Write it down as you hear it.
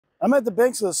I'm at the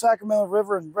banks of the Sacramento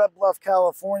River in Red Bluff,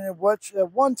 California, which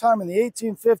at one time in the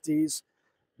 1850s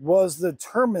was the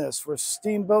terminus for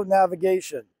steamboat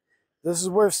navigation. This is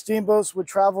where steamboats would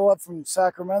travel up from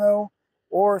Sacramento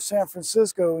or San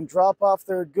Francisco and drop off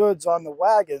their goods on the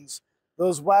wagons.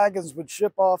 Those wagons would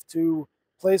ship off to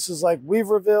places like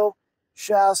Weaverville,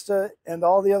 Shasta, and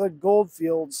all the other gold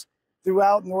fields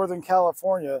throughout Northern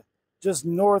California, just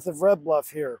north of Red Bluff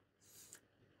here.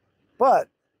 But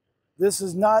this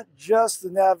is not just the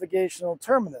navigational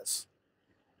terminus.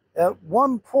 At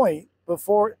one point,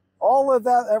 before all of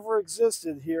that ever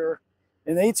existed here,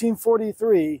 in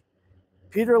 1843,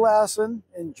 Peter Lassen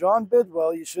and John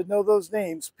Bidwell, you should know those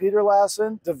names. Peter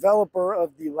Lassen, developer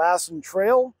of the Lassen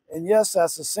Trail, and yes,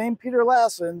 that's the same Peter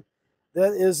Lassen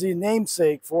that is the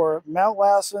namesake for Mount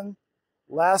Lassen,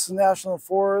 Lassen National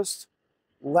Forest,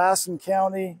 Lassen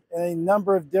County, and a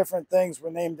number of different things were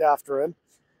named after him.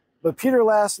 But Peter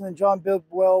Lassen and John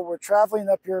Bidwell were traveling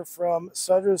up here from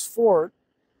Sutter's Fort,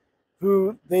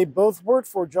 who they both worked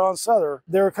for John Sutter.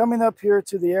 They were coming up here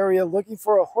to the area looking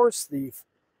for a horse thief.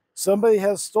 Somebody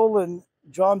has stolen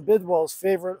John Bidwell's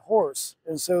favorite horse,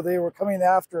 and so they were coming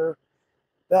after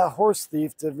that horse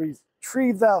thief to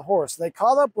retrieve that horse. And they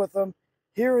caught up with him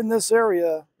here in this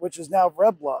area, which is now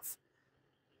Red Bluff.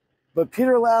 But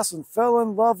Peter Lassen fell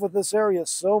in love with this area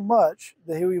so much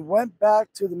that he went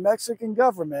back to the Mexican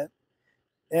government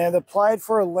and applied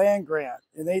for a land grant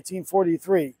in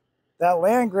 1843. That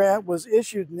land grant was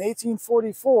issued in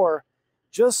 1844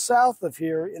 just south of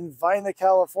here in Vina,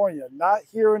 California, not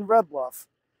here in Red Bluff.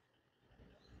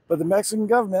 But the Mexican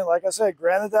government, like I said,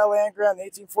 granted that land grant in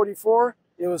 1844.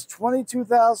 It was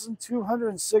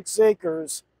 22,206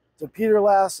 acres to Peter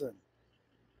Lassen.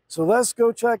 So let's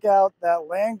go check out that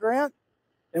land grant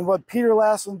and what Peter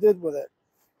Lassen did with it.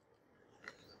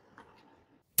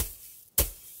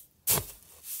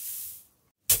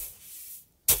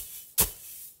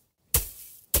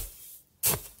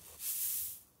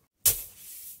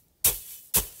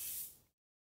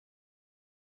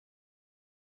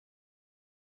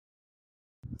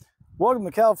 Welcome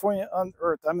to California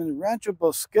Unearthed. I'm in Rancho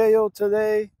Bosquejo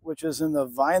today, which is in the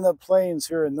Vina Plains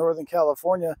here in Northern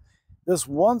California. This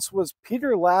once was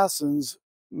Peter Lassen's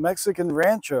Mexican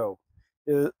rancho.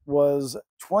 It was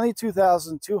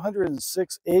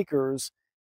 22,206 acres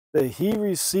that he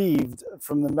received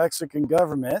from the Mexican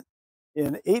government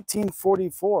in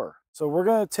 1844. So we're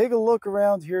going to take a look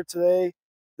around here today.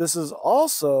 This is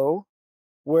also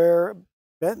where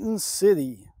Benton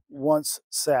City once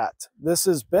sat. This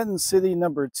is Benton City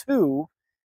number 2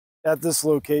 at this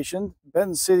location.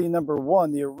 Benton City number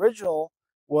 1, the original,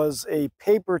 was a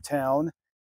paper town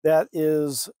that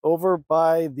is over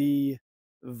by the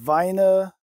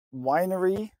Vina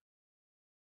Winery.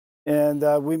 And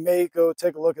we may go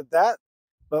take a look at that.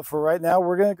 But for right now,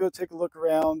 we're going to go take a look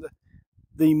around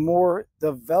the more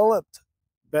developed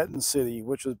Benton City,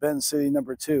 which was Benton City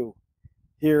number 2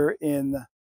 here in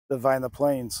the Vina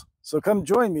Plains. So come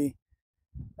join me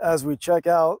as we check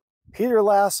out Peter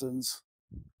Lassen's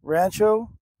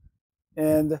rancho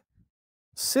and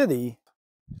city.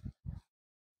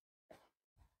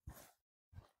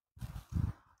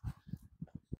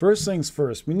 First things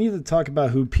first, we need to talk about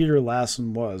who Peter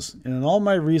Lassen was. And in all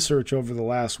my research over the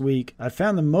last week, I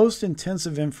found the most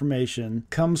intensive information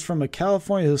comes from a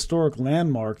California historic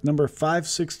landmark, number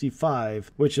 565,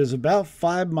 which is about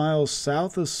 5 miles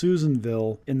south of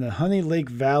Susanville in the Honey Lake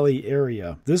Valley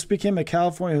area. This became a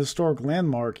California historic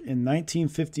landmark in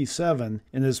 1957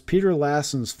 and is Peter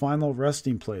Lassen's final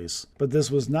resting place. But this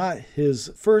was not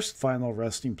his first final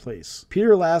resting place.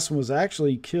 Peter Lassen was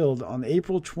actually killed on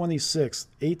April 26th,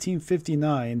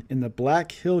 1859 in the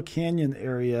Black Hill Canyon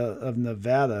area of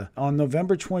Nevada. On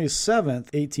November 27th,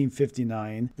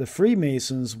 1859, the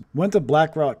Freemasons went to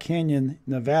Black Rock Canyon,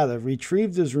 Nevada,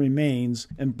 retrieved his remains,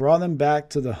 and brought him back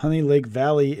to the Honey Lake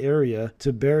Valley area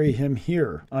to bury him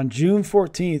here. On June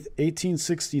 14th,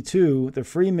 1862, the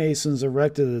Freemasons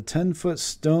erected a 10-foot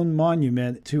stone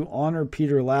monument to honor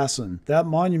Peter Lassen. That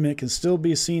monument can still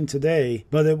be seen today,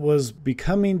 but it was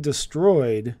becoming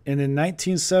destroyed, and in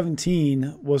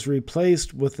 1917 was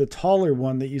replaced with the taller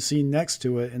one that you see next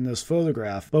to it in this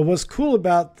photograph. But what's cool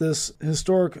about this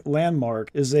historic landmark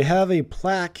is they have a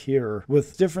plaque here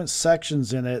with different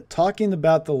sections in it talking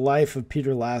about the life of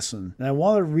Peter Lassen. And I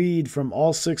want to read from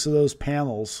all 6 of those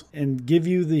panels and give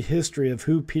you the history of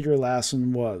who Peter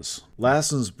Lassen was.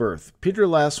 Lassen's birth. Peter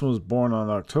Lassen was born on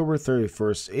October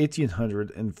 31st,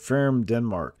 1800 in Farum,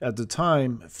 Denmark. At the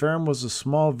time, Farum was a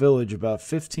small village about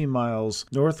 15 miles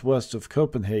northwest of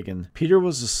Copenhagen. Peter was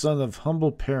was the son of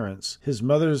humble parents. His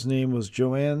mother's name was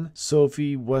Joanne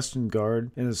Sophie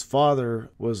Westengard, and his father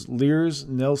was Lears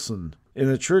Nelson. In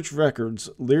the church records,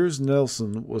 Lears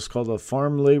Nelson was called a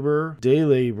farm laborer, day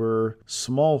laborer,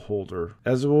 smallholder.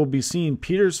 As it will be seen,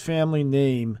 Peter's family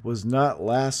name was not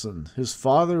Lassen. His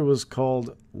father was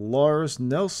called Lars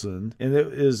Nelson, and it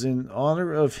is in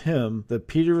honor of him that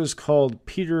Peter is called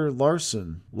Peter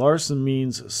Lassen. Lassen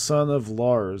means son of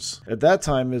Lars. At that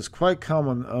time, it is quite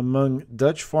common among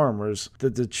Dutch farmers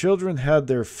that the children had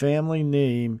their family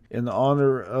name in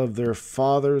honor of their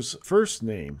father's first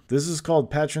name. This is called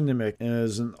patronymic and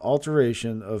is an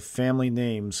alteration of family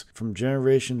names from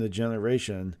generation to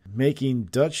generation, making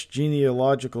Dutch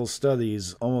genealogical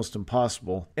studies almost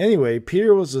impossible. Anyway,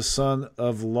 Peter was the son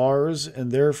of Lars, and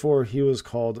therefore he was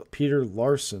called Peter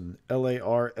Lassen,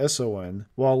 Larson.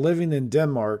 While living in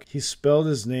Denmark, he spelled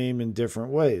his name in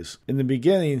different ways. In the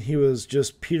beginning, he was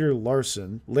just Peter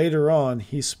Lassen. Later on,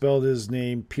 he spelled his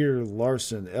name Peter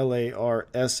Lassen,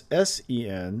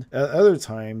 Larssen. At other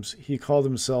times, he called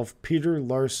himself Peter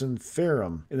Lassen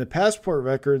Ferrum. In the passport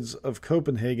records of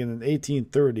Copenhagen in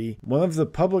 1830, one of the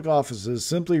public offices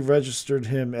simply registered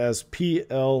him as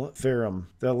P.L. Ferrum.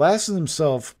 That Lassen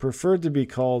himself preferred to be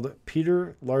called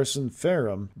Peter Lassen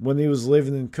Ferrum when he was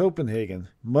living in Copenhagen.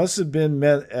 Must have been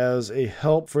meant as a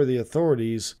help for the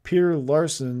authorities. Peter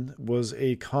Lassen was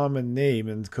a common name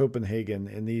in Copenhagen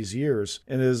in these years,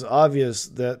 and it is obvious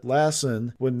that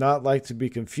Lassen would not like to be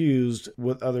confused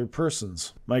with other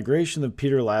persons. Migration of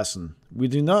Peter Lassen. We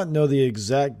do not know the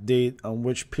exact date on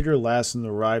which Peter Lassen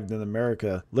arrived in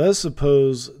America. Let us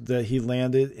suppose that he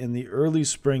landed in the early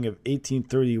spring of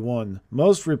 1831.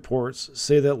 Most reports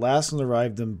say that Lassen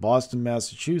arrived in Boston,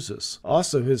 Massachusetts.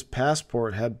 Also, his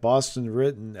passport had Boston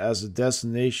written as a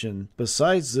destination.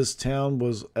 Besides, this town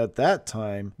was at that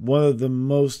time one of the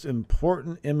most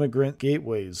important immigrant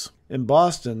gateways. In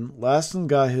Boston, Lassen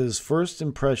got his first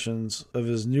impressions of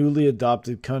his newly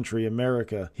adopted country,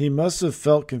 America. He must have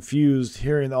felt confused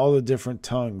hearing all the different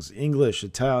tongues, English,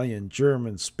 Italian,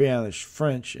 German, Spanish,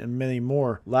 French, and many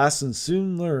more. Lassen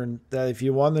soon learned that if he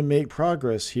wanted to make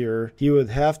progress here, he would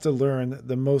have to learn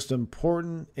the most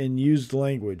important and used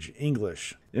language,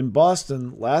 English. In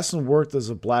Boston, Lassen worked as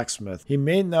a blacksmith. He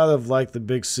may not have liked the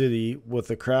big city with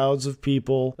the crowds of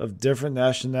people of different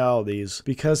nationalities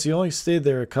because he only stayed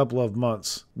there a couple of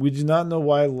months. We do not know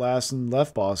why Lassen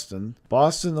left Boston.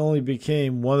 Boston only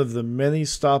became one of the many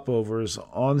stopovers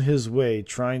on his way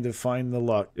trying to find the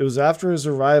luck. It was after his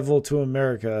arrival to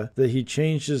America that he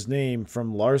changed his name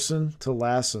from Larson to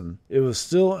Lassen. It was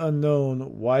still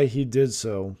unknown why he did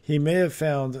so. He may have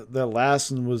found that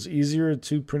Lassen was easier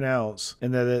to pronounce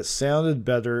and that it sounded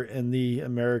better in the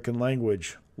American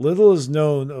language. Little is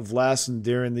known of Lassen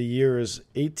during the years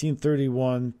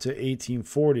 1831 to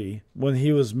 1840, when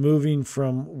he was moving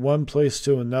from one place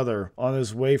to another on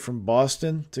his way from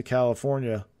Boston to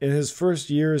California. In his first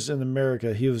years in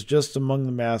America, he was just among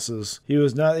the masses. He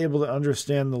was not able to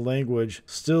understand the language,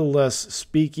 still less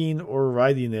speaking or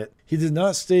writing it. He did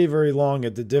not stay very long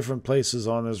at the different places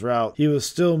on his route. He was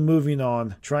still moving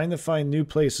on, trying to find new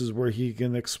places where he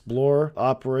can explore,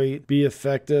 operate, be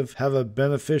effective, have a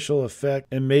beneficial effect,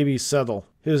 and maybe settle.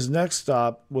 His next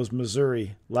stop was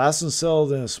Missouri. Lassen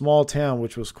settled in a small town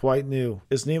which was quite new.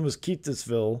 Its name was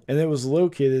Keatsville, and it was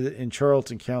located in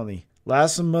Charlton County.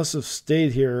 Lassen must have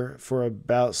stayed here for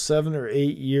about 7 or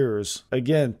 8 years.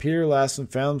 Again, Peter Lassen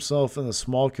found himself in a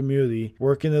small community,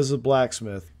 working as a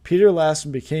blacksmith. Peter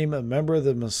Lassen became a member of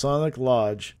the Masonic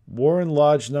Lodge, Warren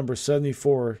Lodge No.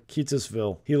 74,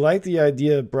 Keatsville. He liked the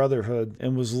idea of brotherhood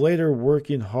and was later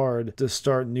working hard to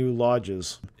start new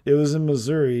lodges. It was in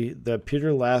Missouri that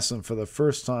Peter Lassen for the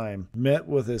first time met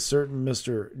with a certain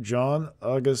Mr. John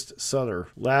August Sutter.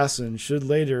 Lassen should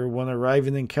later, when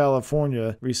arriving in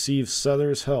California, receive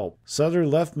Sutter's help. Sutter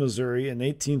left Missouri in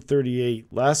 1838.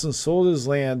 Lassen sold his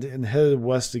land and headed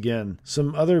west again.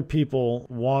 Some other people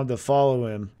wanted to follow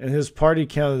him, and his party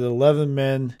counted 11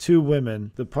 men, 2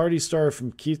 women. The party started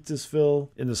from Keatsville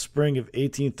in the spring of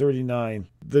 1839.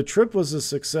 The trip was a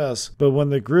success, but when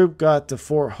the group got to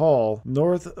Fort Hall,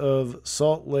 north of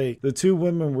Salt Lake, the 2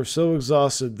 women were so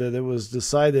exhausted that it was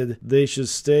decided they should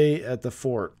stay at the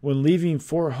fort. When leaving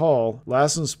Fort Hall,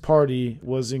 Lassen's party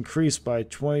was increased by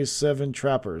 27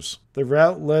 trappers. The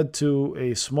route led to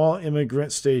a small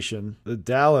immigrant station, the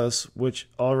Dallas, which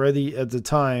already at the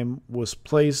time was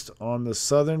placed on the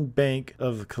southern bank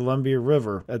of the Columbia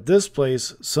River. At this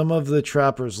place, some of the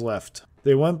trappers left.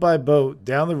 They went by boat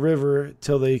down the river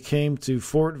till they came to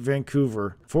Fort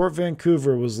Vancouver. Fort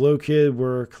Vancouver was located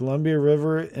where Columbia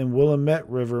River and Willamette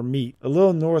River meet, a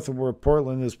little north of where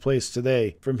Portland is placed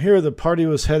today. From here, the party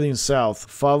was heading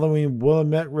south, following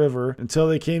Willamette River until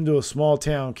they came to a small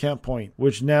town, Camp Point,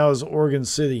 which now is Oregon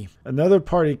City. Another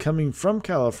party coming from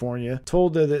California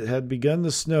told that it had begun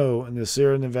to snow in the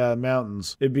Sierra Nevada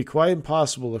mountains. It'd be quite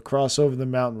impossible to cross over the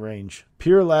mountain range.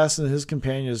 Peter Lassen and his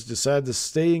companions decided to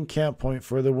stay in Camp Point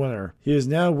for the winter. He is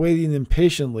now waiting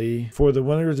impatiently for the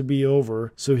winter to be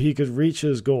over so he could reach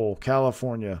his goal,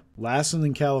 California. Lassen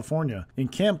in California. In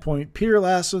Camp Point, Peter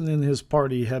Lassen and his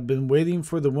party had been waiting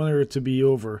for the winter to be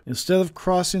over. Instead of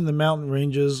crossing the mountain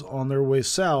ranges on their way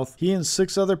south, he and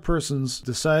 6 other persons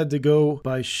decided to go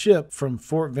by ship from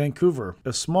Fort Vancouver.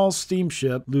 A small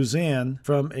steamship, Lausanne,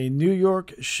 from a New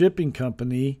York shipping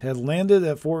company had landed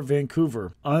at Fort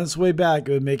Vancouver. On its way back, it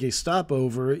would make a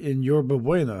stopover in Yerba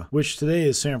Buena, which today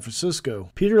is San Francisco.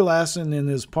 Peter Lassen and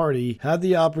his party had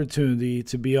the opportunity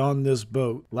to be on this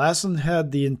boat. Lassen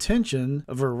had the intention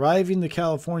of arriving to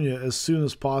California as soon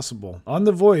as possible. On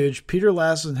the voyage, Peter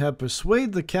Lassen had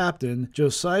persuaded the captain,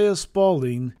 Josiah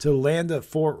Spaulding, to land at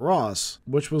Fort Ross,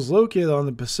 which was located on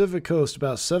the Pacific coast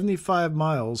about 75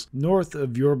 miles north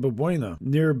of Yerba Buena,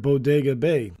 near Bodega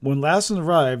Bay. When Lassen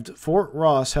arrived, Fort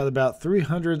Ross had about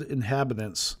 300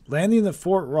 inhabitants. Landing at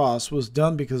Fort Ross was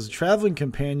done because the traveling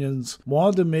companions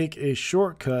wanted to make a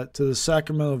shortcut to the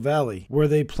Sacramento Valley, where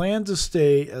they planned to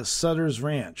stay at Sutter's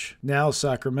Ranch, now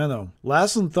Sacramento.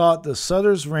 Lassen thought the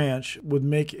Sutter's Ranch would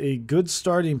make a good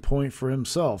starting point for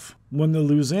himself. When the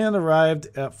Lausanne arrived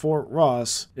at Fort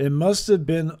Ross, it must have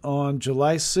been on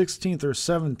July 16th or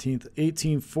 17th,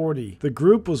 1840. The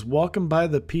group was welcomed by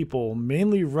the people,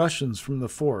 mainly Russians from the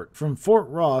fort. From Fort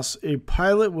Ross, a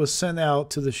pilot was sent out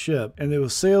to the ship, and it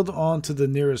was sailed on to the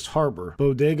nearest harbor,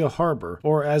 Bodega Harbor,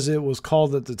 or as it was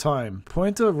called at the time,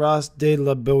 Puerto Ras de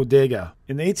la Bodega.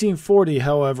 In 1840,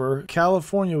 however,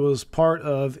 California was part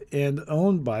of and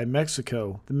owned by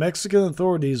Mexico. The Mexican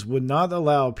authorities would not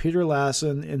allow Peter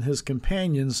Lassen and his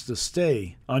companions to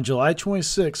stay. On July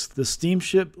 26th, the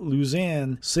steamship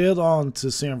Lausanne sailed on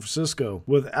to San Francisco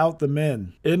without the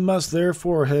men. It must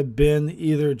therefore have been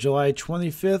either July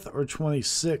 25th or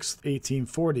 26th,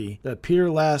 1840, that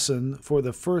Peter Lassen, for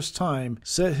the first time,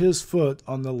 set his foot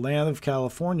on the land of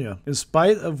California, in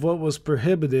spite of what was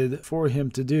prohibited for him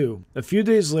to do. A few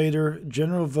days later,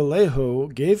 General Vallejo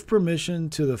gave permission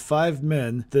to the 5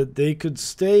 men that they could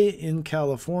stay in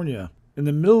California. In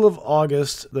the middle of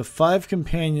August, the 5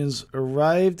 companions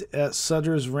arrived at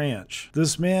Sutter's Ranch.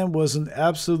 This man was an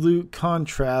absolute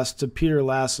contrast to Peter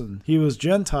Lassen. He was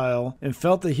Gentile and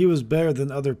felt that he was better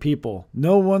than other people.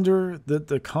 No wonder that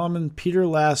the common Peter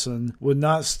Lassen would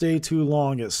not stay too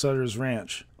long at Sutter's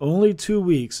Ranch. Only 2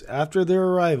 weeks after their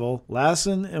arrival,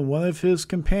 Lassen and one of his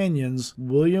companions,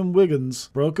 William Wiggins,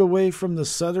 broke away from the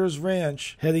Sutter's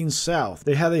Ranch heading south.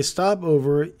 They had a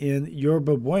stopover in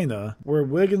Yerba Buena, where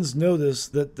Wiggins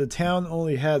noticed that the town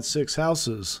only had 6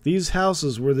 houses. These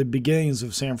houses were the beginnings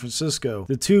of San Francisco.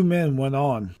 The 2 men went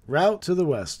on, route to the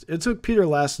west. It took Peter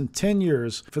Lassen 10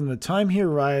 years from the time he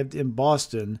arrived in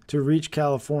Boston to reach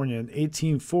California in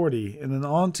 1840, and then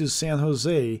on to San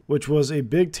Jose, which was a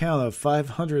big town of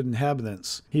 500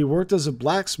 inhabitants. He worked as a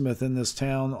blacksmith in this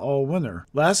town all winter.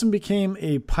 Lassen became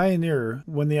a pioneer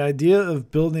when the idea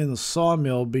of building a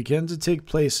sawmill began to take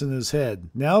place in his head.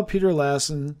 Now Peter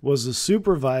Lassen was the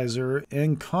supervisor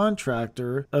and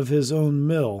contractor of his own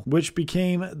mill, which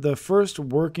became the first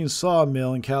working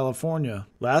sawmill in California.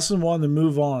 Lassen wanted to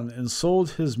move on and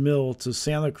sold his mill to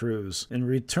Santa Cruz and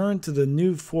returned to the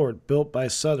new fort built by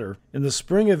Sutter. In the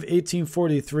spring of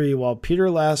 1843, while Peter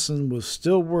Lassen was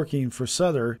still working for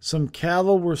Sutter, some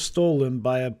cattle were stolen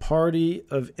by a party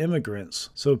of immigrants.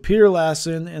 So Peter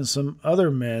Lassen and some other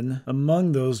men,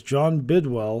 among those John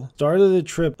Bidwell, started a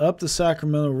trip up the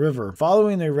Sacramento River,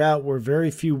 following a route where very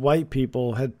few white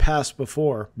people had passed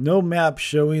before. No map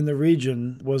showing the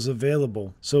region was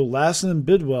available, so Lassen and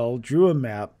Bidwell drew a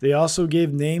map. They also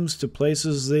gave names to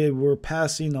places they were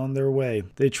passing on their way.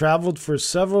 They traveled for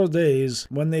several days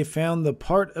when they found the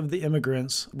part of the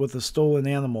immigrants with the stolen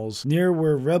animals, near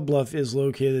where Red Bluff is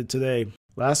located today.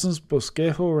 Lassen's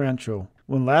Bosquejo Rancho.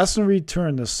 When Lassen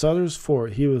returned to Sutter's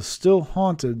Fort, he was still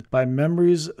haunted by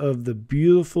memories of the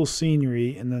beautiful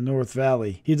scenery in the North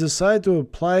Valley. He decided to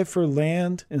apply for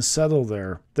land and settle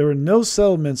there. There were no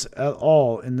settlements at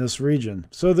all in this region,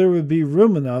 so there would be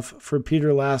room enough for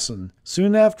Peter Lassen.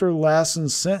 Soon after Lassen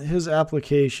sent his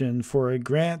application for a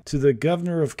grant to the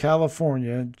governor of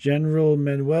California, General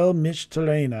Manuel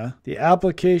Michelena, the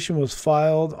application was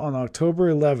filed on October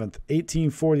 11,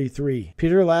 1843.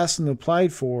 Peter Lassen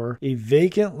applied for a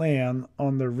vacant land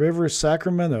on the river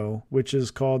Sacramento, which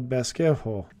is called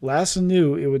Bosquejo. Lassen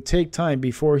knew it would take time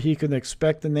before he could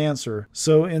expect an answer,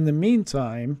 so in the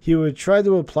meantime, he would try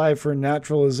to apply for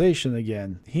naturalization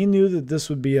again. He knew that this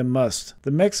would be a must.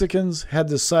 The Mexicans had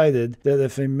decided that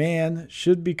if a man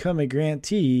should become a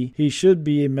grantee, he should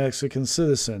be a Mexican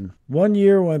citizen. 1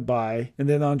 year went by, and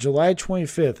then on July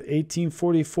 25,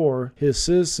 1844, his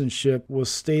citizenship was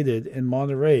stated in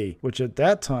Monterey, which at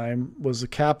that time was the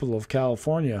capital of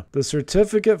California. The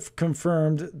certificate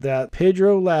confirmed that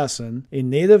Pedro Lassen, a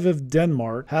native of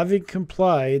Denmark, having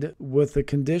complied with the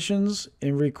conditions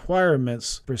and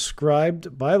requirements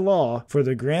prescribed by law for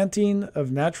the granting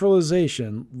of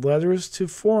naturalization letters to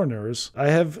foreigners, I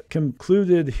have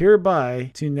concluded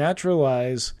hereby to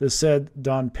naturalize the said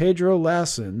Don Pedro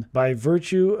Lassen by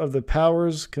virtue of the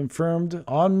powers confirmed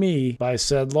on me by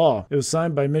said law. It was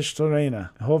signed by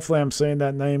Michelena. Hopefully I'm saying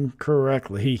that name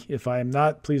correctly. If I am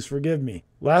not, please forgive me.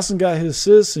 Lassen got his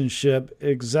citizenship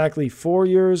exactly 4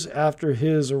 years after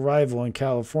his arrival in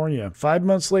California. 5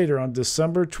 months later, on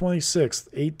December 26,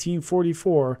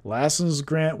 1844, Lassen's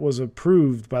grant was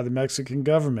approved by the Mexican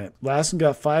government. Lassen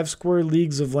got 5 square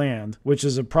leagues of land, which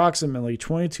is approximately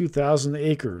 22,000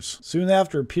 acres. Soon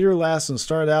after, Peter Lassen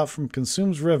started out from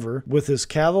Consum's River with his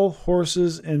cattle,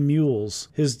 horses, and mules.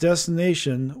 His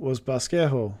destination was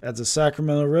Bosquejo at the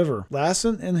Sacramento River.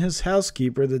 Lassen and his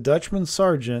housekeeper, the Dutchman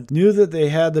sergeant, knew that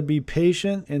they had to be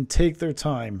patient and take their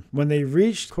time. When they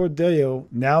reached Cordero,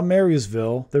 now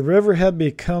Marysville, the river had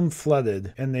become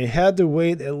flooded, and they had to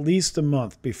wait at least a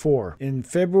month before. In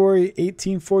February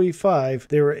 1845,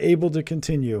 they were able to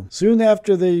continue. Soon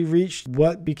after they reached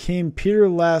what became Peter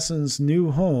Lassen's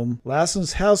new home,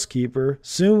 Lassen's housekeeper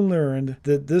soon learned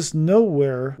that this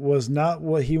nowhere was not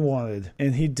what he wanted,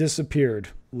 and he disappeared.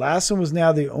 Lassen was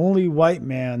now the only white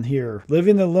man here,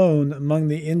 living alone among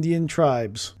the Indian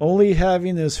tribes, only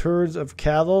having his herds of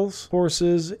cattle,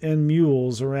 horses, and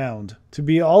mules around. To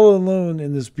be all alone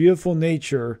in this beautiful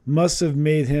nature must have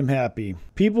made him happy.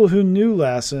 People who knew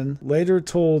Lassen later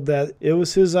told that it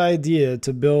was his idea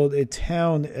to build a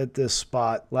town at this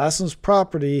spot. Lassen's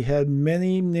property had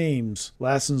many names.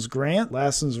 Lassen's Grant,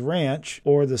 Lassen's Ranch,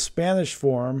 or the Spanish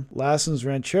form, Lassen's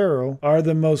Ranchero, are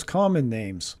the most common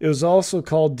names. It was also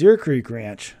called Deer Creek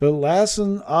Ranch, but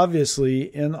Lassen,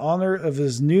 obviously in honor of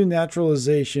his new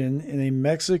naturalization in a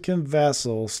Mexican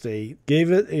vassal state, gave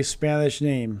it a Spanish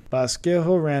name,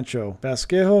 Bosquejo Rancho.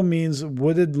 Bosquejo means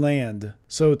wooded land,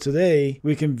 so today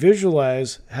we can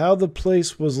visualize how the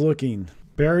place was looking.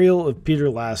 Burial of Peter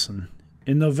Lassen.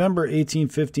 In November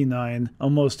 1859,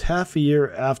 almost half a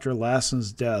year after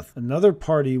Lassen's death, another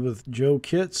party with Joe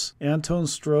Kitts, Anton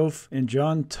Strofe, and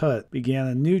John Tutt began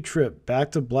a new trip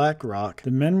back to Black Rock.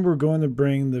 The men were going to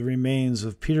bring the remains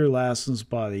of Peter Lassen's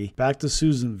body back to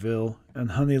Susanville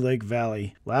and Honey Lake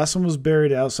Valley. Lassen was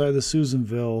buried outside of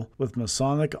Susanville with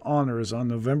Masonic honors on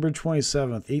November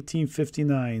 27,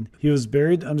 1859. He was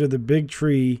buried under the big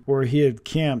tree where he had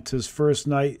camped his first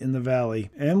night in the valley,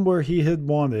 and where he had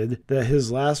wanted that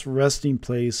his last resting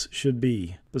place should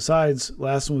be. Besides,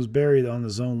 Lassen was buried on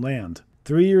his own land.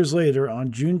 3 years later,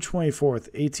 on June 24,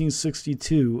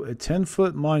 1862, a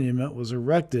 10-foot monument was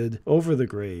erected over the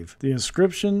grave. The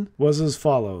inscription was as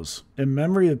follows: in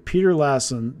memory of Peter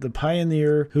Lassen, the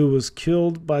pioneer who was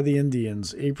killed by the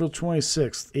Indians, April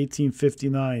 26,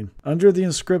 1859. Under the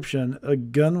inscription, a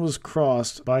gun was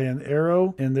crossed by an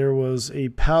arrow, and there was a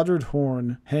powdered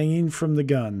horn hanging from the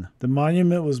gun. The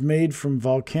monument was made from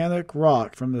volcanic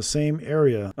rock from the same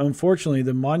area. Unfortunately,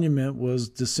 the monument was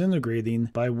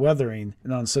disintegrating by weathering,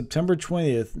 and on September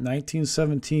 20th,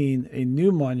 1917, a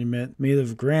new monument made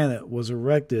of granite was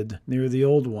erected near the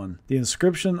old one. The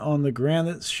inscription on the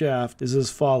granite shaft is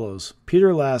as follows: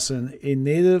 Peter Lassen, a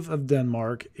native of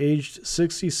Denmark, aged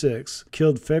 66,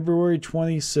 killed February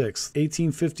 26,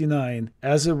 1859.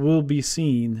 As it will be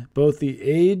seen, both the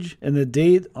age and the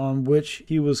date on which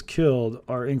he was killed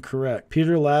are incorrect.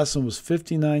 Peter Lassen was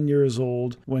 59 years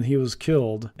old when he was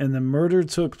killed, and the murder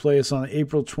took place on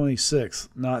April 26,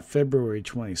 not February February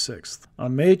 26th.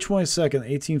 On May 22,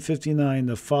 1859,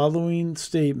 the following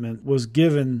statement was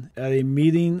given at a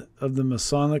meeting of the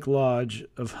Masonic Lodge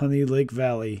of Honey Lake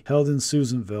Valley, held in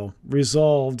Susanville.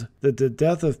 Resolved that the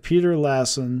death of Peter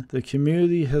Lassen, the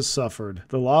community has suffered.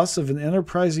 The loss of an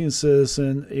enterprising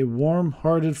citizen, a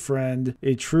warm-hearted friend,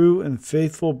 a true and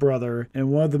faithful brother, and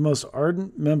one of the most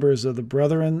ardent members of the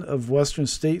Brethren of Western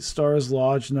State Stars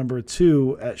Lodge No.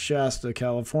 2 at Shasta,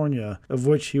 California, of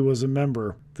which he was a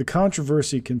member. The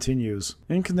controversy continues.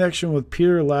 In connection with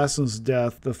Peter Lassen's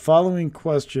death, the following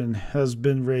question has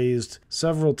been raised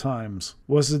several times.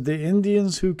 Was it the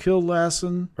Indians who killed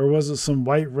Lassen, or was it some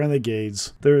white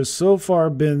renegades? There has so far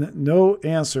been no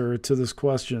answer to this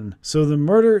question, so the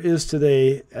murder is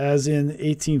today, as in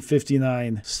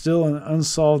 1859, still an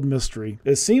unsolved mystery.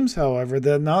 It seems, however,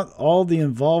 that not all the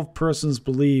involved persons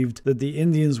believed that the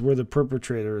Indians were the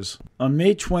perpetrators. On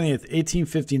May 20th,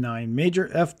 1859, Major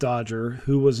F. Dodger,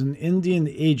 who was an Indian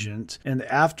agent and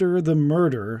after the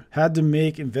murder had to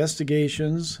make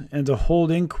investigations and to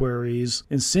hold inquiries,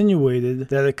 insinuated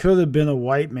that it could have been a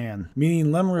white man,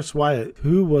 meaning Lemuris Wyatt,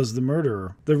 who was the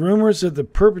murderer. The rumors that the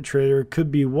perpetrator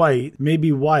could be white,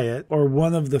 maybe Wyatt, or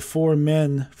one of the 4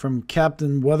 men from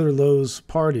Captain Weatherlow's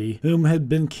party, whom had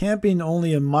been camping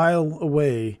only a mile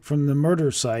away from the murder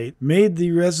site, made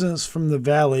the residents from the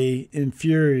valley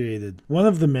infuriated. One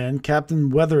of the men,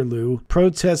 Captain Weatherlew,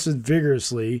 protested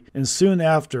vigorously, and soon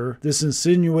after, this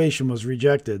insinuation was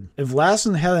rejected. If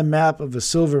Lassen had a map of a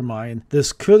silver mine,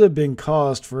 this could have been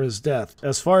caused for his death.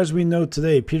 As far as we know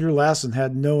today, Peter Lassen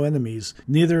had no enemies,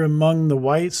 neither among the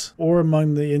whites or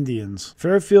among the Indians.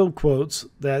 Fairfield quotes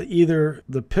that either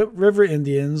the Pitt River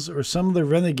Indians or some of the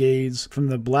renegades from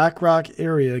the Black Rock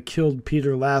area killed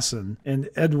Peter Lassen and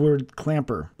Edward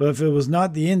Clamper. But if it was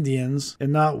not the Indians,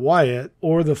 and not Wyatt,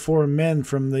 or the 4 men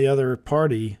from the other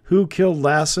party, who killed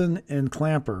Lassen and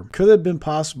Clamper? Could it have been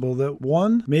possible that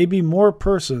one, maybe more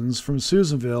persons from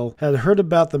Susanville had heard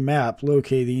about the map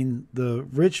locating the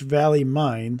Rich Valley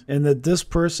mine, and that this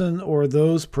person or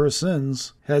those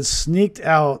persons had sneaked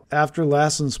out after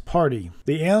Lassen's party?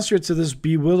 The answer to this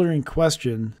bewildering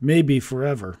question may be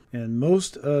forever, and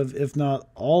most of, if not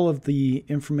all of the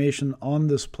information on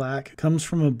this plaque comes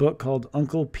from a book called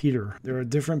Uncle Peter. There are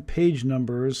different page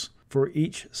numbers for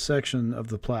each section of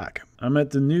the plaque. I'm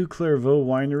at the New Clairvaux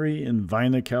Winery in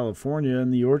Vina, California,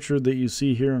 and the orchard that you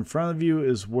see here in front of you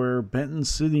is where Benton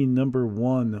City No.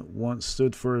 1 once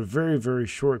stood for a very, very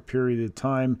short period of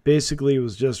time. Basically, it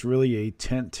was just really a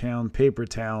tent town, paper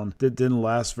town that didn't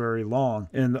last very long.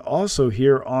 And also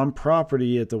here on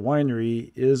property at the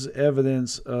winery is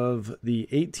evidence of the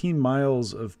 18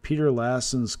 miles of Peter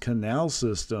Lassen's canal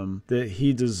system that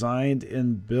he designed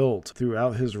and built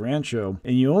throughout his rancho.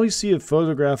 And you only see a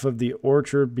photograph of the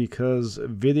orchard because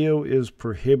video is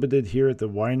prohibited here at the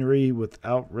winery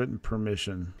without written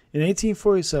permission. In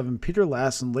 1847, Peter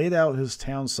Lassen laid out his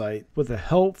town site with the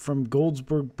help from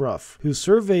Goldsberg Bruff, who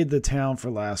surveyed the town for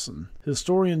Lassen.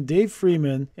 Historian Dave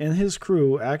Freeman and his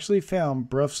crew actually found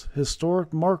Bruff's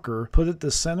historic marker put at the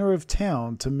center of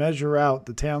town to measure out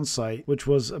the town site, which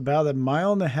was about 1.5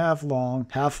 miles long,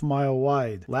 half-mile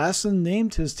wide. Lassen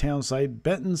named his town site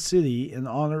Benton City in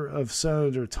honor of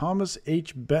Senator Thomas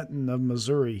H. Benton of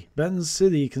Missouri. Benton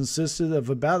City consisted of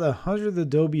about 100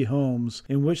 adobe homes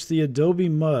in which the adobe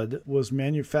mud was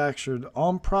manufactured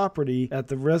on property at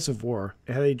the reservoir.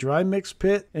 It had a dry mix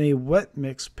pit and a wet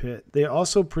mix pit. They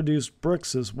also produced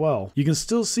bricks as well. You can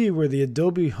still see where the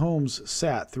adobe homes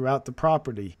sat throughout the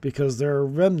property because there are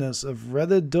remnants of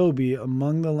red adobe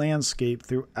among the landscape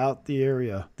throughout the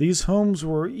area. These homes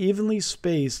were evenly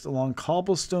spaced along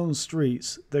cobblestone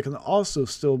streets that can also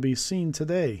still be seen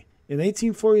today. In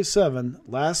 1847,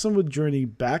 Lassen would journey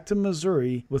back to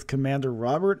Missouri with Commander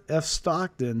Robert F.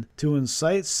 Stockton to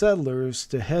incite settlers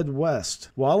to head west.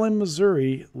 While in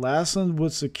Missouri, Lassen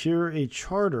would secure a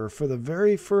charter for the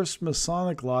very first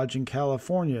Masonic Lodge in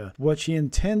California, which he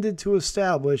intended to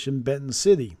establish in Benton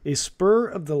City. A spur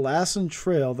of the Lassen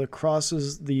Trail that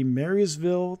crosses the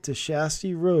Marysville to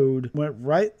Shasta Road went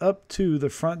right up to the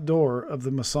front door of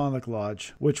the Masonic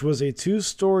Lodge, which was a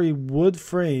 2-story wood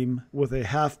frame with a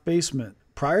half basement.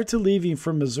 Prior to leaving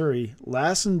for Missouri,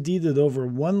 Lassen deeded over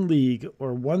 1 league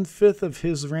or 1/5 of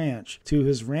his ranch to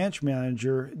his ranch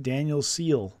manager, Daniel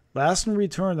Seal. Lassen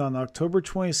returned on October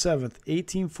 27,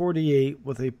 1848,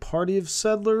 with a party of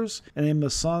settlers and a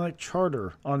Masonic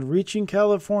charter. On reaching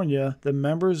California, the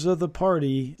members of the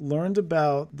party learned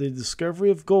about the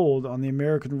discovery of gold on the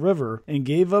American River and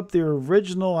gave up their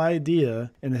original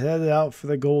idea and headed out for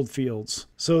the gold fields.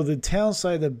 So the town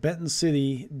site of Benton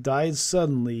City died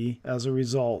suddenly as a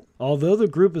result. Although the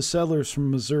group of settlers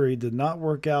from Missouri did not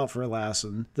work out for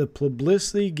Lassen, the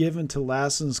publicity given to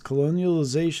Lassen's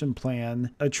colonialization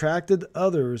plan attracted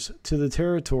others to the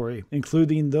territory,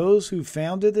 including those who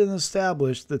founded and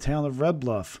established the town of Red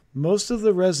Bluff. Most of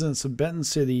the residents of Benton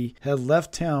City had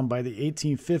left town by the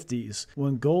 1850s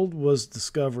when gold was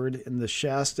discovered in the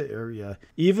Shasta area.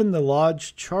 Even the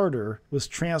lodge charter was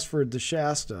transferred to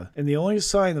Shasta, and the only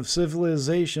sign of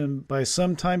civilization by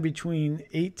sometime between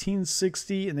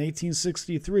 1860 and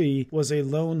 1863 was a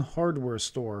lone hardware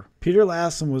store. Peter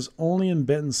Lassen was only in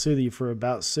Benton City for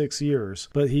about 6 years,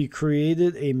 but he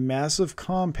created a massive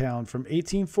compound from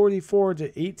 1844 to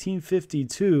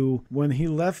 1852 when he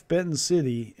left Benton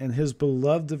City and his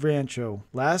beloved Rancho.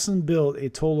 Lassen built a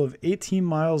total of 18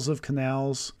 miles of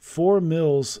canals, 4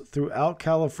 mills throughout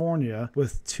California,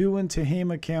 with 2 in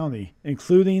Tehama County,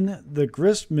 including the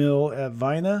grist mill at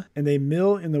Vina and a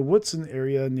mill in the Woodson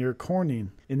area near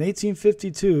Corning. In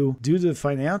 1852, due to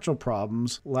financial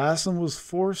problems, Lassen was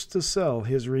forced to sell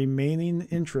his remaining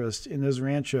interest in his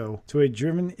rancho to a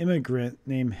German immigrant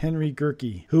named Henry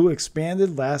Gerke, who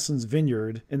expanded Lassen's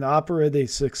vineyard and operated a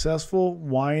successful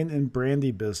wine and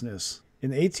brandy business.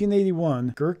 In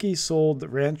 1881, Gerke sold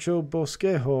Rancho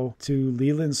Bosquejo to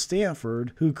Leland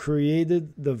Stanford, who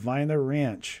created the Vina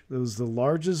Ranch. It was the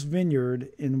largest vineyard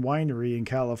and winery in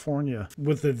California,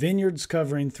 with the vineyards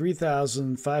covering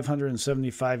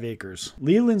 3,575 acres.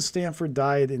 Leland Stanford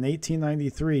died in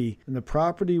 1893, and the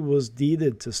property was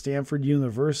deeded to Stanford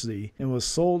University and was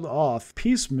sold off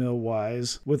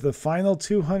piecemeal-wise, with the final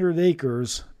 200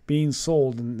 acres being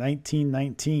sold in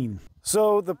 1919.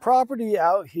 So the property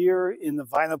out here in the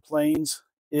Vina Plains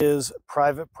is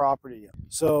private property.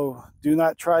 So do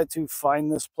not try to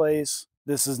find this place.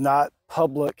 This is not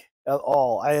public at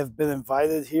all. I have been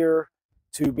invited here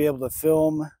to be able to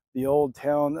film the old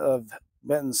town of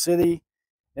Benton City.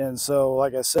 And so,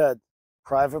 like I said,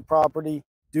 private property,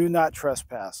 do not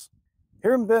trespass.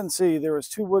 Here in Benton City, there was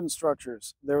 2 wooden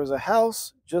structures. There was a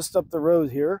house just up the road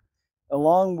here,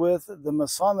 along with the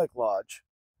Masonic Lodge.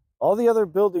 All the other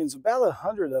buildings, about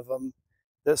 100 of them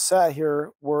that sat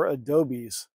here, were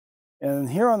adobes.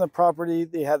 And here on the property,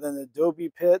 they had an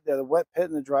adobe pit, they had a wet pit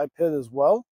and a dry pit as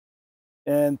well.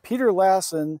 And Peter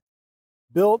Lassen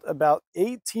built about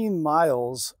 18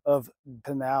 miles of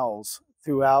canals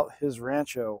throughout his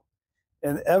rancho.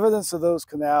 And evidence of those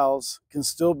canals can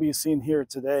still be seen here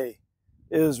today.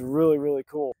 It is really, really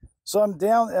cool. So I'm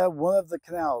down at one of the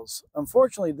canals.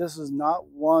 Unfortunately, this is not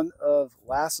one of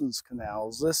Lassen's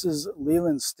canals. This is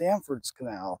Leland Stanford's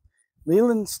canal.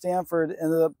 Leland Stanford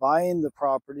ended up buying the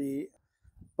property,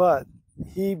 but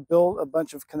he built a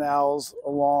bunch of canals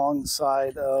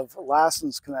alongside of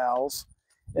Lassen's canals,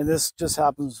 and this just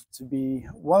happens to be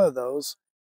one of those.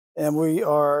 And we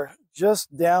are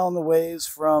just down the ways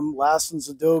from Lassen's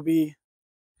adobe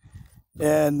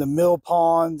and the mill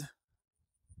pond.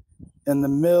 And the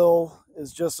mill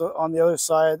is just on the other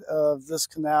side of this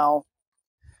canal.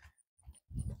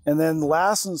 And then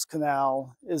Lassen's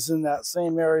canal is in that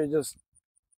same area, just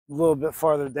a little bit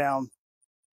farther down.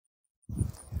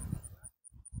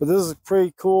 But this is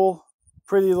pretty cool,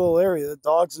 pretty little area. The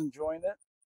dog's enjoying it.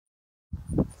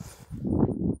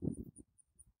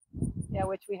 Yeah,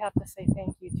 which we have to say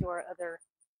thank you to our other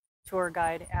tour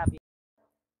guide, Abby.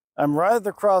 I'm right at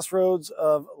the crossroads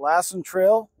of Lassen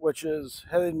Trail, which is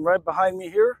heading right behind me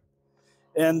here,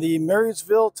 and the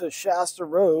Marysville to Shasta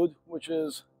Road, which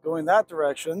is going that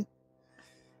direction.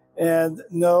 And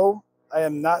no, I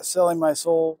am not selling my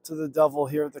soul to the devil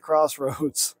here at the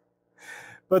crossroads.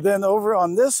 But then over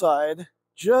on this side,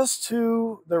 just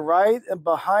to the right and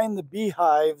behind the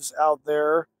beehives out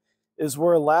there, is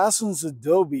where Lassen's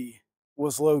adobe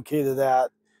was located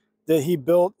at, that he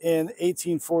built in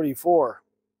 1844.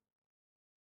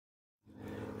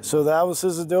 So that was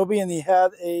his adobe, and he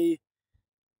had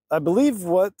I believe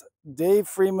what Dave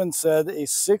Freeman said, a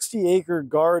 60-acre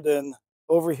garden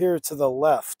over here to the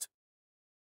left.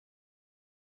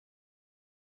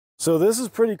 So this is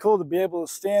pretty cool to be able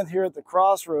to stand here at the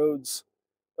crossroads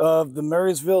of the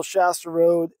Marysville Shasta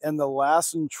Road and the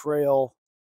Lassen Trail.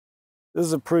 This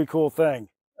is a pretty cool thing.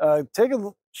 Take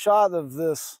a shot of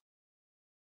this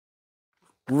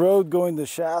road going to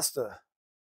Shasta.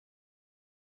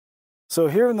 So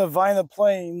here in the Vina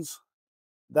Plains,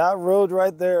 that road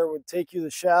right there would take you to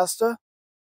Shasta.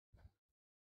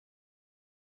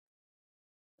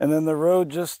 And then the road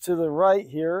just to the right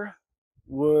here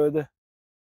would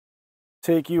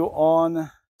take you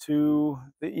on to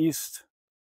the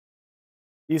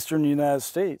eastern United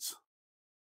States,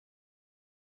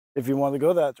 if you want to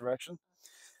go that direction.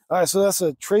 All right, so that's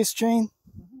a trace chain,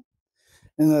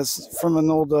 and that's from an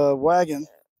old wagon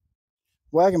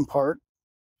part.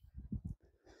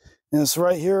 And it's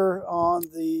right here on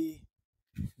the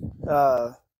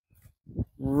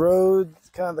road,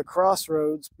 kind of the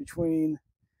crossroads between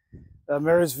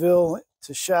Marysville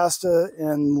to Shasta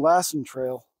and Lassen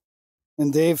Trail.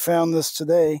 And Dave found this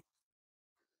today.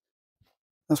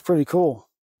 That's pretty cool.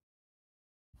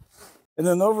 And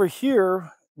then over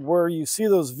here, where you see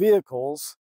those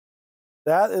vehicles,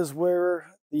 that is where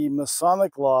the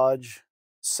Masonic Lodge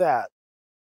sat.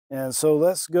 And so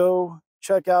let's go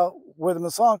check out where the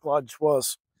Masonic Lodge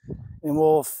was, and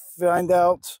we'll find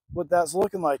out what that's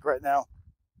looking like right now.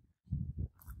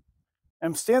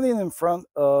 I'm standing in front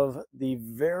of the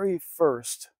very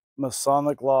first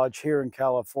Masonic Lodge here in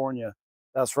California.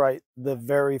 That's right, the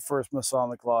very first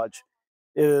Masonic Lodge.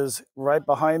 It is right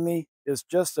behind me. It's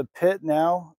just a pit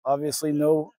now. Obviously,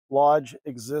 no lodge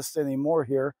exists anymore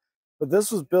here, but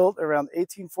this was built around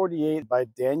 1848 by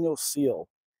Daniel Seal.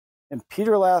 And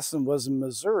Peter Lassen was in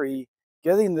Missouri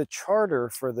getting the charter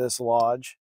for this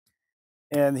lodge,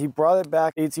 and he brought it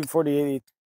back 1848.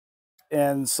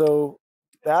 And so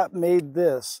that made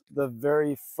this the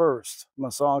very first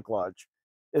Masonic Lodge.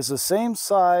 It's the same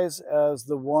size as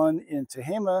the one in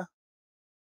Tehama,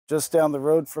 just down the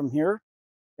road from here.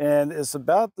 And it's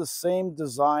about the same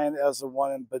design as the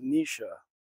one in Benicia.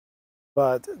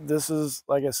 But this is,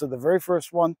 like I said, the very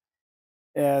first one.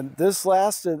 And this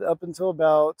lasted up until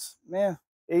about, early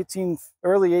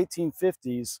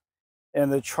 1850s.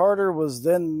 And the charter was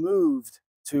then moved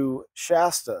to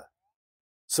Shasta.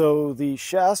 So the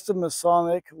Shasta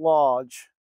Masonic Lodge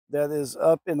that is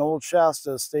up in Old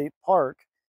Shasta State Park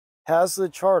has the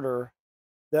charter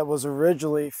that was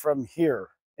originally from here.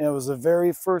 And it was the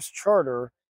very first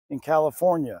charter in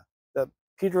California that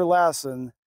Peter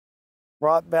Lassen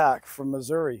brought back from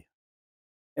Missouri.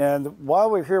 And while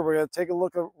we're here, we're going to take a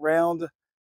look around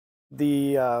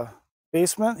the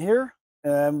basement here.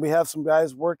 And we have some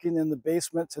guys working in the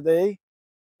basement today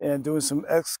and doing some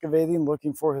excavating,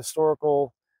 looking for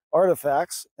historical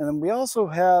artifacts. And then we also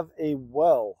have a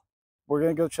well. We're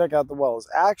going to go check out the well. It's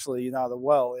actually not a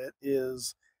well. It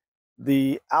is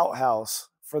the outhouse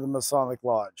for the Masonic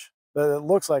Lodge, but it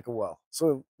looks like a well.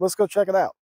 So let's go check it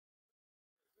out.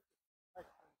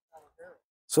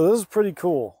 So this is pretty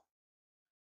cool.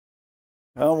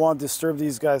 I don't want to disturb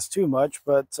these guys too much,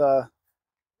 but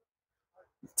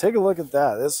take a look at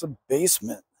that. It's a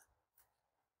basement.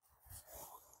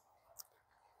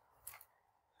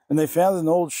 And they found an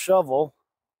old shovel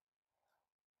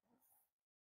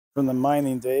from the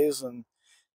mining days. And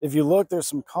if you look, there's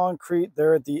some concrete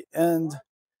there at the end.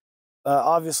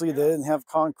 Obviously, they didn't have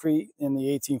concrete in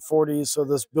the 1840s, so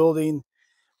this building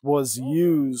was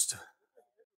used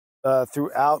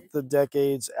throughout the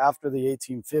decades after the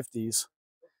 1850s.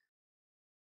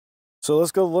 So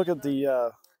let's go look at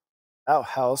the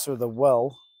outhouse, or the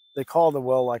well. They call it the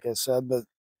well, like I said, but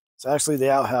it's actually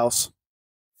the outhouse.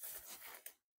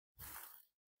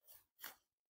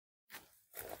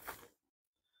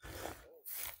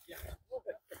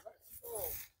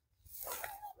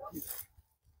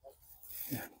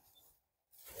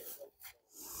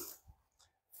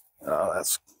 Oh,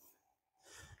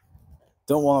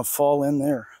 don't want to fall in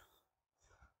there.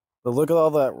 But look at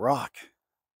all that rock.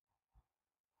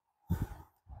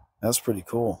 That's pretty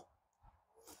cool.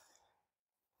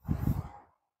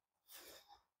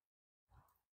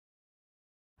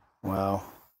 Wow.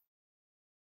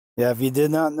 Yeah, if you did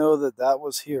not know that that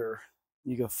was here,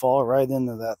 you could fall right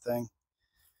into that thing.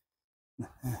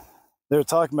 They were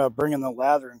talking about bringing a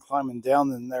ladder and climbing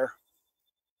down in there.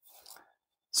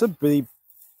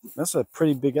 That's a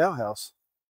pretty big outhouse.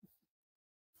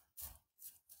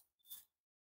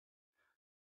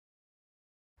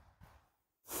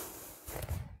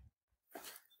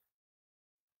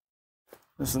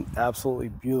 This is an absolutely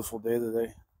beautiful day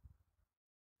today.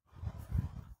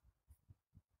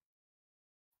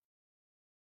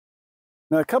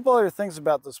 Now, a couple other things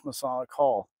about this Masonic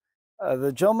Hall.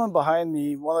 The gentleman behind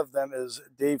me, one of them is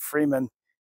Dave Freeman,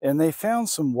 and they found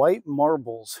some white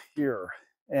marbles here.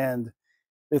 And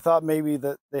they thought maybe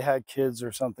that they had kids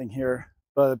or something here.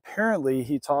 But apparently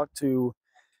he talked to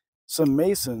some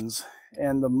Masons,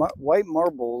 and the white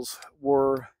marbles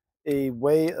were a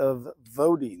way of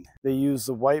voting. They used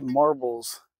the white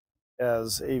marbles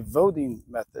as a voting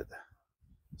method.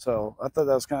 So I thought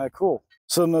that was kind of cool.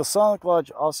 So the Masonic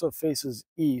Lodge also faces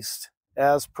east,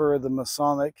 as per the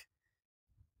Masonic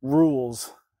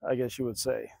rules, I guess you would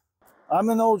say. I'm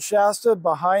in Old Shasta.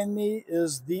 Behind me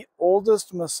is the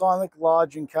oldest Masonic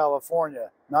lodge in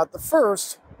California. Not the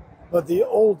first, but the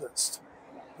oldest.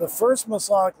 The first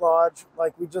Masonic lodge,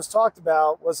 like we just talked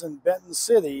about, was in Benton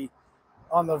City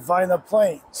on the Vina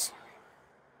Plains.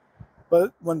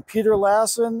 But when Peter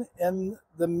Lassen and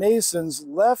the Masons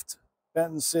left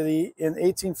Benton City in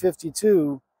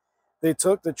 1852, they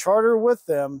took the charter with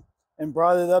them and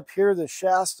brought it up here to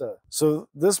Shasta. So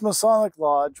this Masonic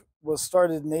lodge was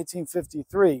started in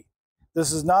 1853.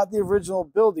 This is not the original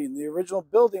building. The original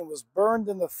building was burned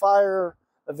in the fire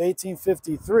of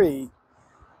 1853.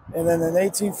 And then in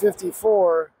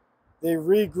 1854, they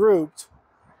regrouped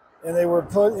and they were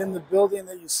put in the building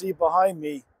that you see behind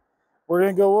me. We're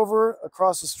going to go over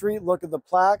across the street, look at the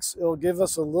plaques. It'll give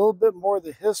us a little bit more of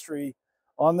the history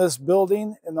on this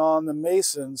building and on the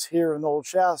Masons here in Old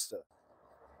Shasta.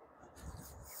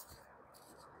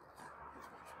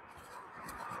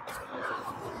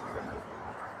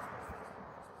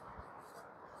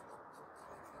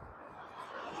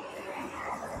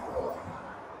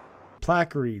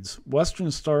 Plaque reads,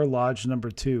 Western Star Lodge No.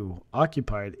 2,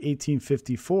 occupied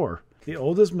 1854. The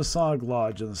oldest Masonic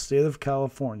lodge in the state of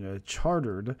California,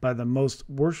 chartered by the Most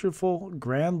Worshipful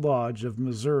Grand Lodge of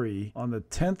Missouri on the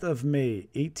 10th of May,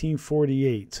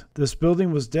 1848. This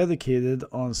building was dedicated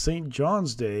on St.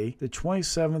 John's Day, the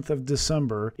 27th of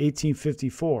December,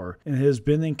 1854, and has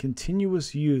been in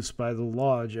continuous use by the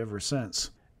lodge ever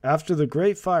since. After the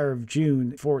Great Fire of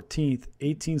June 14th,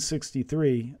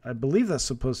 1863, I believe that's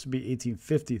supposed to be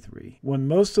 1853, when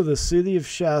most of the city of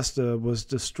Shasta was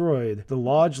destroyed, the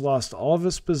lodge lost all of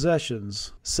its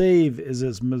possessions, save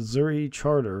its Missouri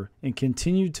charter, and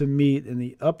continued to meet in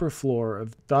the upper floor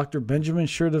of Dr. Benjamin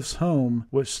Shertiff's home,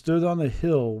 which stood on a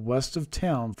hill west of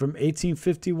town from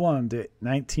 1851 to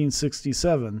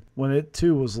 1967, when it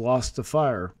too was lost to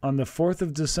fire. On the 4th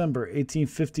of December,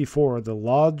 1854, the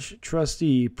lodge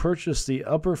trustee purchased the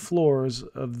upper floors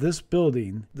of this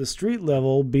building, the street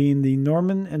level being the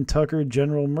Norman and Tucker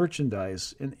General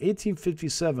Merchandise. In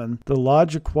 1857, the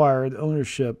lodge acquired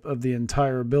ownership of the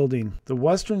entire building. The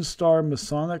Western Star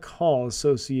Masonic Hall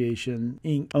Association,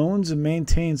 Inc. owns and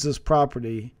maintains this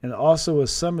property, and also a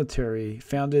cemetery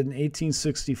founded in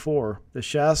 1864. The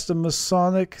Shasta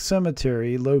Masonic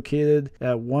Cemetery, located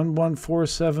at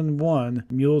 11471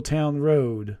 Muletown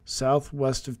Road,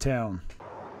 southwest of town.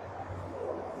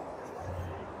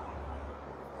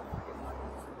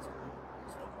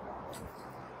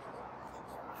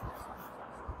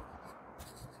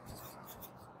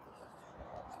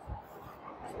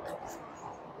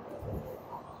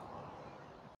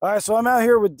 All right, so I'm out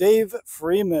here with Dave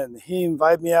Freeman. He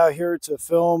invited me out here to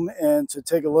film and to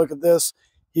take a look at this.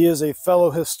 He is a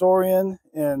fellow historian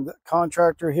and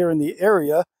contractor here in the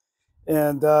area.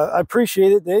 And I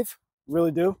appreciate it, Dave.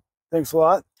 Really do. Thanks a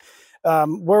lot.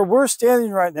 Where we're standing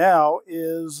right now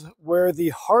is where the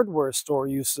hardware store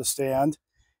used to stand.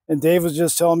 And Dave was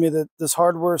just telling me that this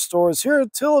hardware store is here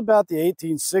until about the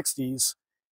 1860s.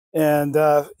 And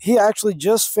he actually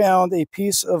just found a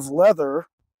piece of leather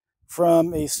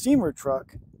from a steamer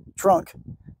trunk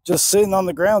just sitting on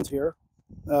the ground here.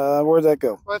 Where'd that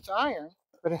go? Well, it's iron,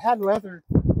 but it had leather.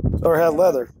 Or had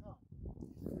leather.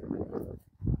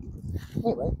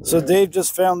 Anyway. So Dave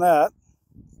just found that.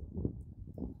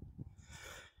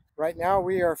 Right now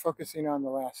we are focusing on the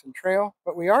Lassen Trail,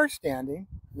 but we are standing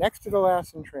next to the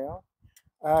Lassen Trail.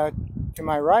 To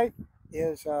my right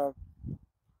is, over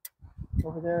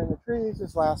there in the trees,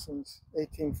 is Lassen's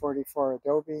 1844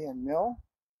 adobe and mill.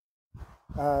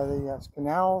 He has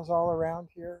canals all around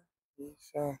here.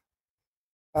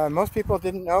 Most people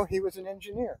didn't know he was an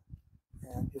engineer.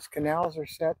 And his canals are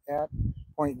set at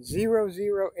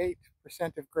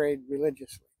 0.008% of grade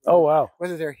religiously. Oh, wow.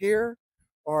 Whether they're here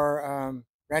or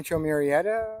Rancho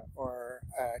Murrieta or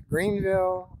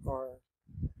Greenville or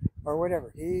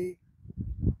whatever. He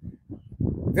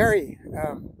very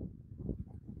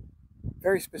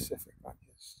specific on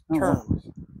his terms. Wow.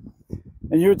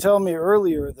 And you were telling me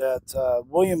earlier that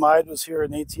William Ide was here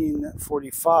in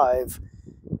 1845,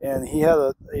 and he had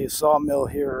a sawmill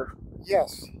here.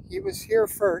 Yes, he was here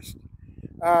first.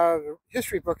 The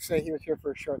history books say he was here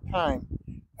for a short time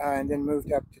and then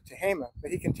moved up to Tehama.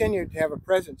 But he continued to have a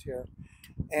presence here.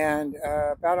 And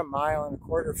about 1.25 miles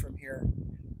from here,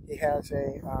 he has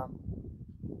a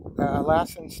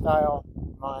Lassen-style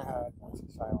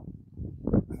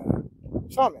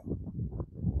sawmill.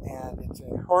 And it's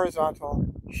a horizontal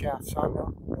shaft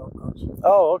sawmill.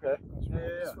 Oh, okay. Goes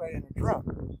this way in a drum.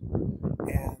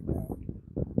 And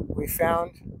we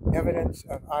found evidence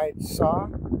of Ide's saw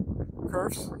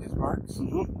kerfs, his marks,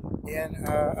 in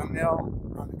a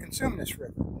mill on the Consumnes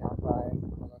River down by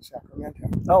Sacramento.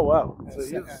 Oh, wow. So As,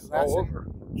 he was all Lassen over.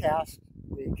 cast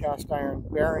the cast iron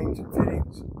bearings and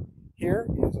fittings. Here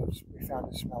is we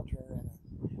found a smelter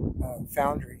and a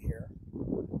foundry here,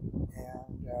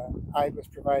 and I was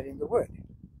providing the wood.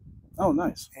 Oh,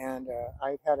 nice. And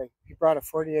he brought a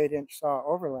 48-inch saw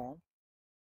overland.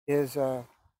 His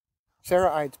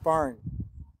Sarah Ide's barn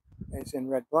is in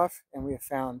Red Bluff, and we have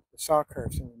found the saw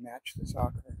curves, and we matched the saw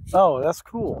curves. Oh, that's So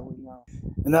cool. we know.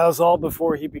 And that was all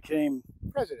before he became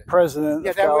president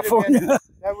of that California. would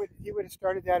have been, he would have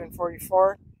started that in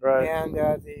 44, Right. and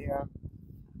that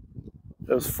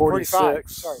was 46. 45.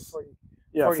 Sorry, 40.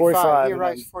 Yeah, 45. He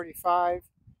arrives 45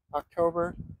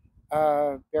 October.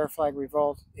 Bear Flag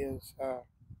Revolt is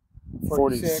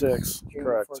 46. June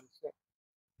Correct. 46.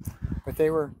 But they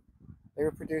were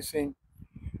producing.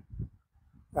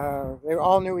 They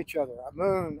all knew each other.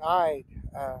 Moon, Ide,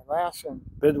 Lassen,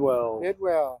 Bidwell.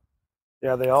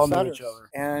 Yeah, they all knew each other.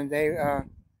 And they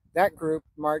that group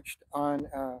marched on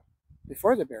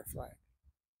before the Bear Flag,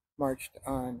 marched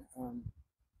on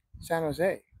San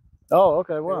Jose. Oh,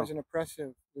 okay, wow. There was an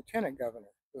oppressive lieutenant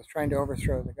governor who was trying to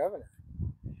overthrow the governor.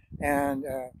 And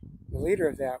the leader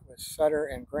of that was Sutter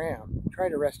and Graham. They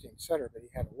tried arresting Sutter, but he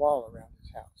had a wall around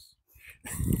his house.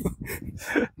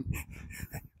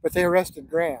 But they arrested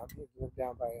Graham. He lived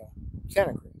down by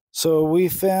Santa Cruz. So we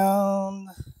found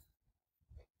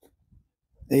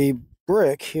a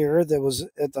brick here that was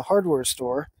at the hardware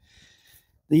store.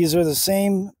 These are the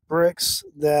same bricks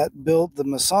that built the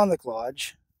Masonic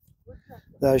Lodge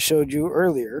that I showed you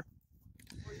earlier.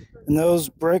 And those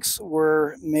bricks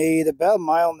were made about 1.5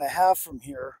 miles from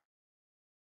here,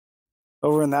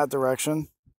 over in that direction,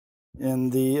 in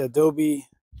the adobe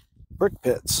brick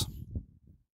pits.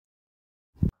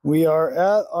 We are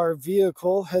at our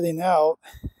vehicle heading out,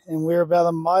 and we're about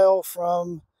 1 mile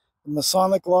from the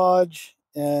Masonic Lodge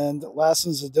and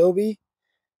Lassen's adobe,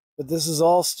 but this is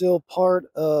all still part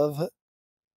of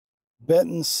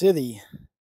Benton City.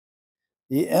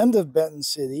 The end of Benton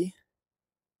City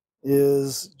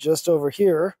is just over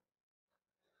here.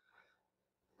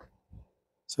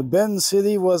 So Benton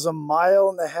City was 1.5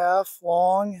 miles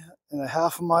long and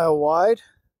 1/2 mile wide.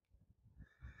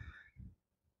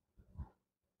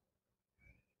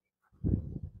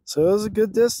 So it was a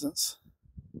good distance.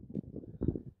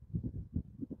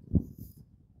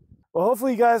 Well,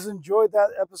 hopefully you guys enjoyed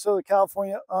that episode of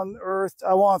California Unearthed.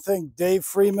 I want to thank Dave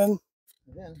Freeman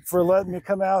for letting me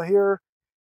come out here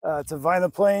to Vina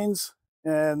Plains.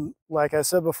 And like I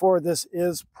said before, this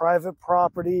is private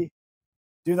property.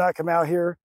 Do not come out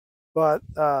here. But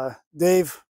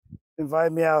Dave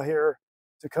invited me out here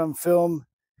to come film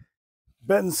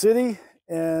Benton City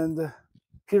and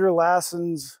Peter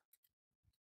Lassen's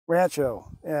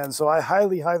Rancho. And so I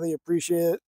highly, highly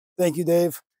appreciate it. Thank you,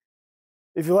 Dave.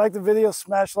 If you like the video,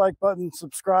 smash the like button,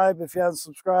 subscribe if you haven't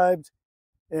subscribed,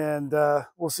 and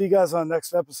we'll see you guys on the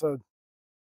next episode.